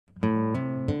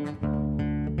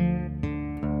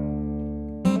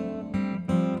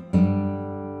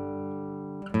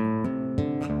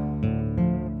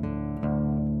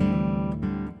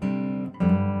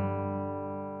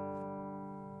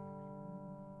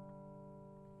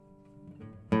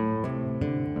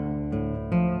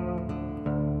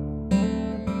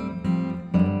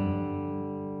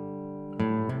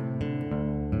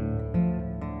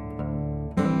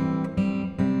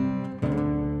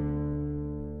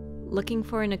Looking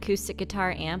for an acoustic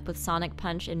guitar amp with sonic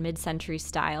punch and mid-century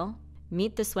style?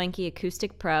 Meet the swanky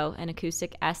Acoustic Pro and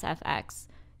Acoustic SFX,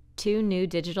 two new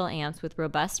digital amps with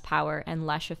robust power and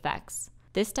lush effects.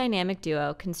 This dynamic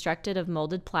duo, constructed of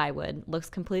molded plywood, looks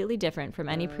completely different from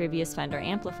any previous Fender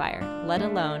amplifier, let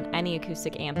alone any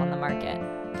acoustic amp on the market.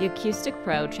 The Acoustic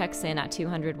Pro checks in at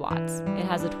 200 watts. It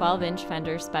has a 12-inch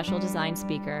Fender special design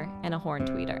speaker and a horn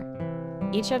tweeter.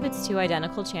 Each of its two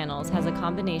identical channels has a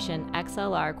combination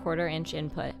XLR quarter-inch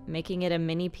input, making it a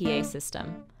mini PA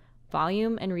system,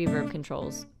 volume and reverb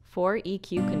controls, 4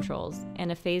 EQ controls,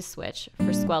 and a phase switch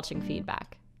for squelching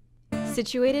feedback.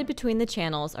 Situated between the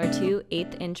channels are two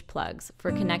 1/8-inch plugs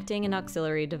for connecting an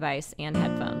auxiliary device and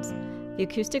headphones. The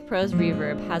Acoustic Pro's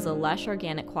reverb has a lush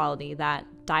organic quality that,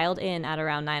 dialed in at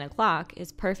around 9 o'clock,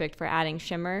 is perfect for adding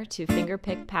shimmer to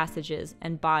finger-picked passages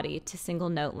and body to single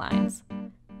note lines.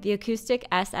 The Acoustic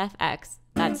SFX,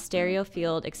 that stereo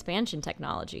field expansion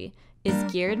technology, is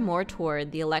geared more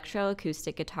toward the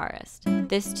electroacoustic guitarist.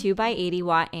 This 2x80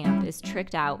 watt amp is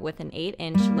tricked out with an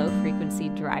 8-inch low-frequency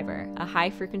driver, a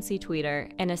high-frequency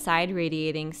tweeter, and a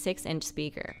side-radiating 6-inch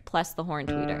speaker, plus the horn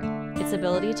tweeter. Its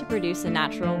ability to produce a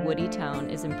natural woody tone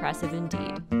is impressive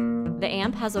indeed. The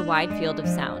amp has a wide field of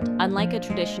sound, unlike a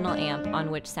traditional amp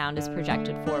on which sound is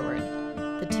projected forward.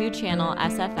 The two-channel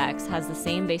SFX has the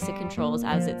same basic controls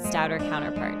as its stouter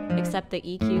counterpart, except the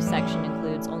EQ section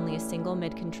includes only a single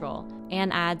mid-control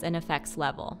and adds an effects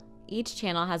level. Each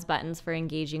channel has buttons for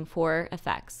engaging 4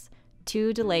 effects,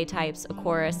 2 delay types, a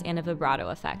chorus, and a vibrato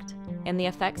effect. In the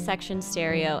effects section,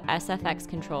 stereo SFX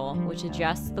control, which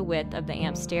adjusts the width of the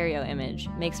amp's stereo image,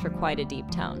 makes for quite a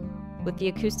deep tone. With the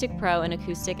Acoustic Pro and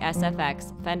Acoustic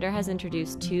SFX, Fender has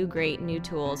introduced two great new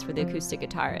tools for the acoustic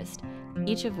guitarist,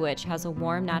 each of which has a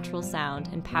warm, natural sound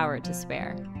and power to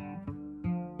spare.